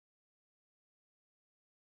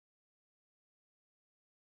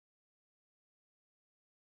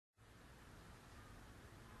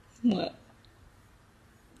What?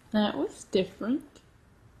 That was different.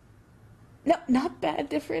 No, not bad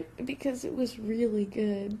different, because it was really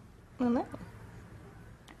good. Well, no.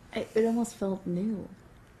 It almost felt new.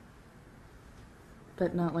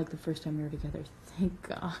 But not like the first time we were together, thank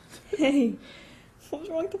God. Hey, what was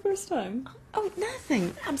wrong the first time? Oh,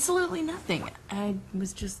 nothing. Absolutely nothing. I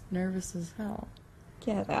was just nervous as hell.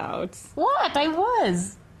 Get out. What? I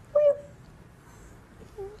was.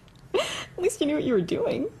 At least you knew what you were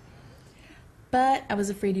doing. But I was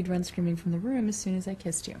afraid you'd run screaming from the room as soon as I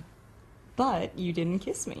kissed you. But you didn't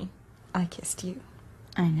kiss me. I kissed you.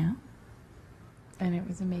 I know. And it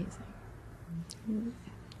was amazing. It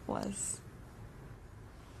was.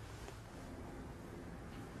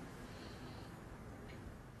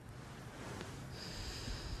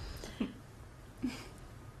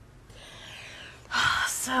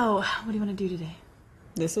 So, what do you want to do today?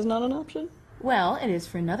 This is not an option? Well, it is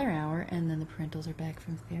for another hour, and then the parentals are back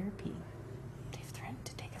from therapy. They've threatened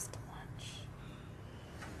to take us to lunch.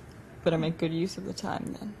 Better make good use of the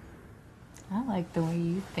time, then. I like the way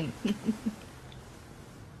you think.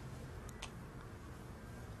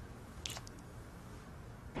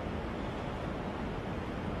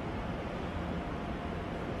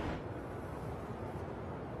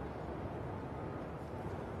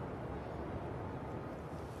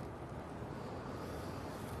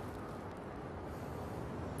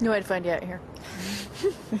 Knew I'd find you out here.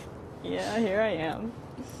 Yeah, here I am.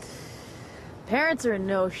 Parents are a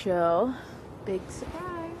no-show. Big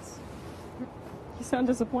surprise. You sound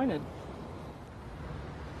disappointed.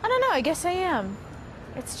 I don't know, I guess I am.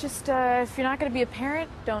 It's just, if you're not gonna be a parent,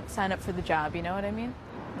 don't sign up for the job, you know what I mean?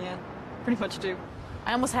 Yeah, pretty much do.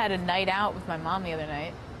 I almost had a night out with my mom the other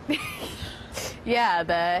night. Yeah,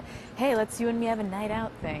 the, hey, let's you and me have a night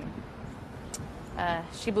out thing.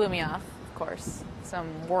 She blew me off, of course.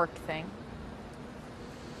 Some work thing.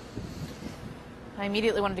 I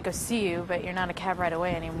immediately wanted to go see you, but you're not a cab ride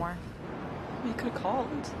away anymore. You could have called.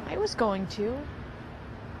 I was going to,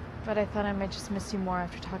 but I thought I might just miss you more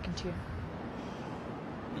after talking to you.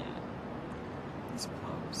 Yeah, I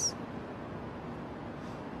suppose.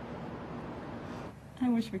 I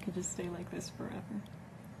wish we could just stay like this forever.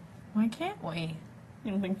 Why can't we?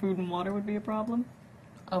 You don't think food and water would be a problem?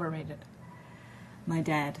 Overrated. My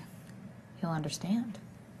dad. He'll understand.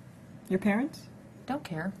 Your parents? Don't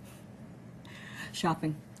care.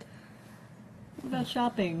 Shopping. What about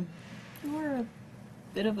shopping? You're a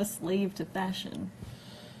bit of a slave to fashion.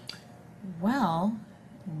 Well,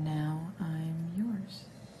 now I'm yours.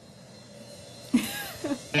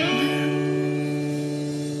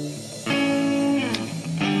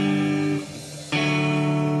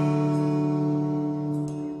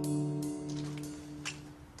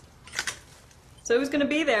 So who's gonna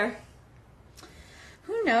be there?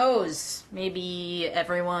 Who knows? Maybe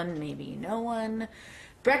everyone, maybe no one.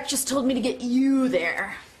 Breck just told me to get you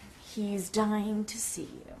there. He's dying to see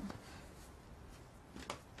you.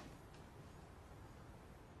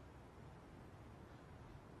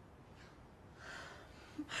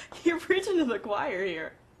 You're preaching to the choir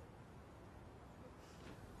here.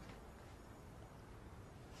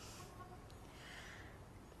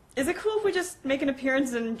 Is it cool if we just make an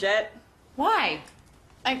appearance in Jet? Why?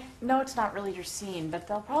 I know it's not really your scene, but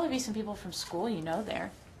there'll probably be some people from school you know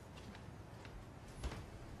there.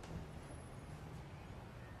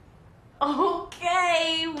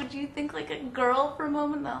 Okay, would you think like a girl for a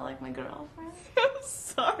moment, not like my girlfriend? I'm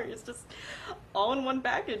sorry, it's just all in one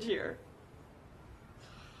package here.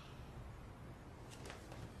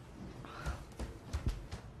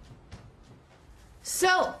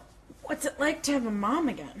 So, what's it like to have a mom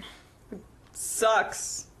again? It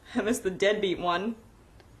sucks. I miss the deadbeat one.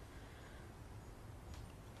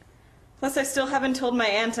 Plus, I still haven't told my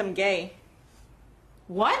aunt I'm gay.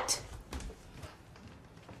 What?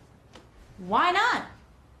 Why not?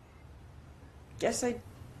 Guess I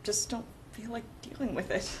just don't feel like dealing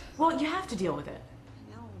with it. Well, you have to deal with it.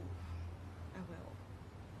 I know. I will.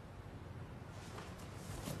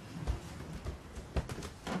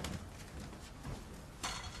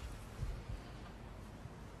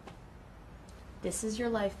 This is your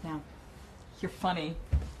life now. You're funny.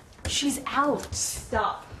 She's out.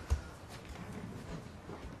 Stop.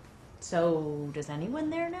 So, does anyone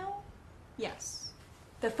there know? Yes.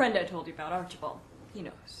 The friend I told you about, Archibald. He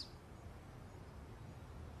knows.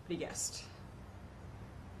 But he guessed.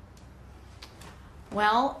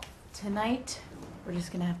 Well, tonight, we're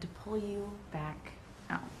just gonna have to pull you back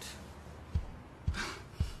out.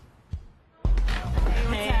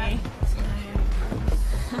 Hey.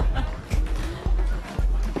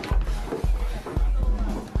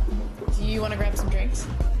 Do you want to grab some drinks?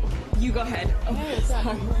 You go ahead. Hey, what's up?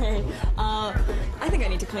 Sorry. I think I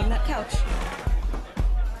need to clean that couch.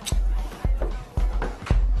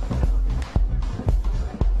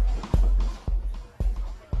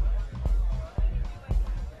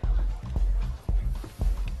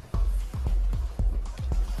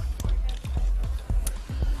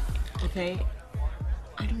 Okay,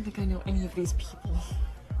 I don't think I know any of these people.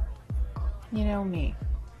 You know me.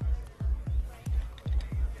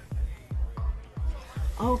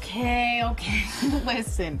 Okay.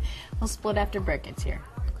 Listen, we'll split after Brett gets here.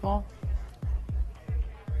 Cool?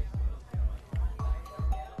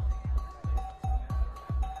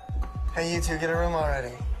 Hey, you two, get a room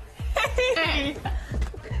already. Hey!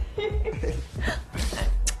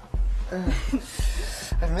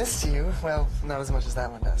 I've missed you. Well, not as much as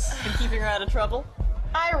that one does. Been keeping her out of trouble?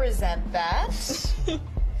 I resent that.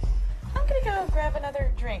 I'm gonna go grab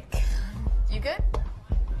another drink. You good?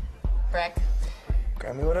 Breck?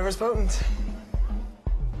 Grab me whatever's potent.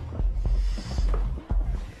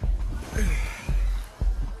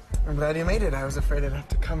 I'm glad you made it. I was afraid I'd have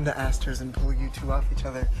to come to Astor's and pull you two off each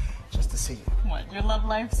other just to see you. What, your love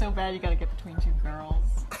life so bad you gotta get between two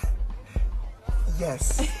girls?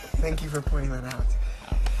 Yes. Thank you for pointing that out.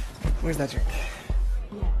 Where's that drink?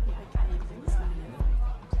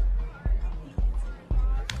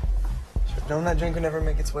 Should've known that drink would never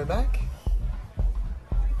make its way back.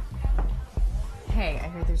 Hey, I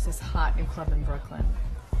heard there's this hot new club in Brooklyn.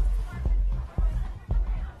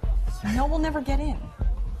 You know we'll never get in.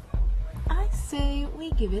 I say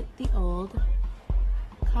we give it the old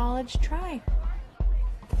college try.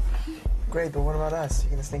 Great, but what about us? You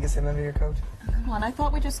gonna sneak us in under your coat? Come on, I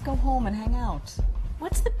thought we'd just go home and hang out.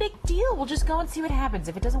 What's the big deal? We'll just go and see what happens.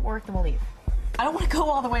 If it doesn't work, then we'll leave. I don't want to go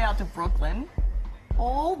all the way out to Brooklyn.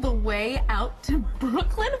 All the way out to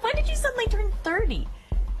Brooklyn? When did you suddenly turn 30?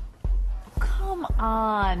 Come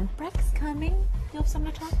on. Breck's coming. You'll have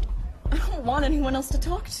someone to talk to. I don't want anyone else to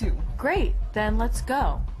talk to. Great. Then let's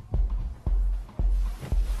go.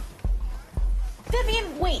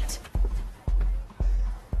 Vivian, wait!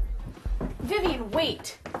 Vivian,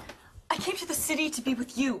 wait! I came to the city to be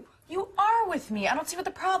with you. You are with me. I don't see what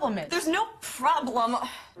the problem is. There's no problem.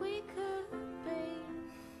 We could be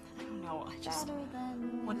I don't know, I just better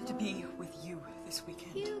than wanted to be with you this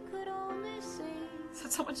weekend. you could only see. Is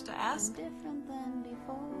that so much to ask? Different than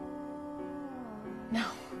before. No.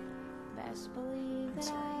 Best believe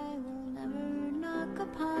that I will never knock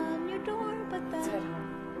upon your door, but then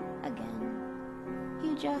again,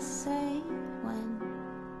 you just say when.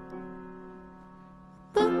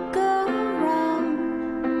 Look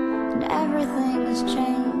around, and everything has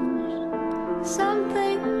changed.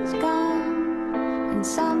 Something's gone, and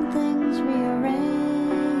something's rearranged.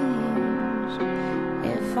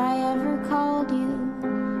 If I ever called you,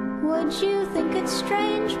 would you think it's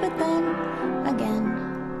strange? But then again,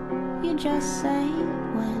 you just say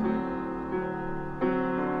when.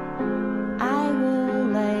 I will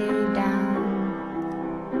lay down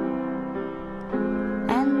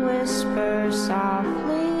and whisper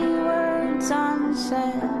softly words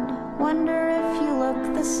unsaid. Wonder if you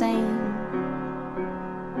look the same.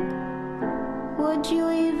 Would you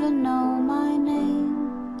even know my name?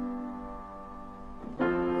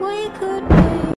 We could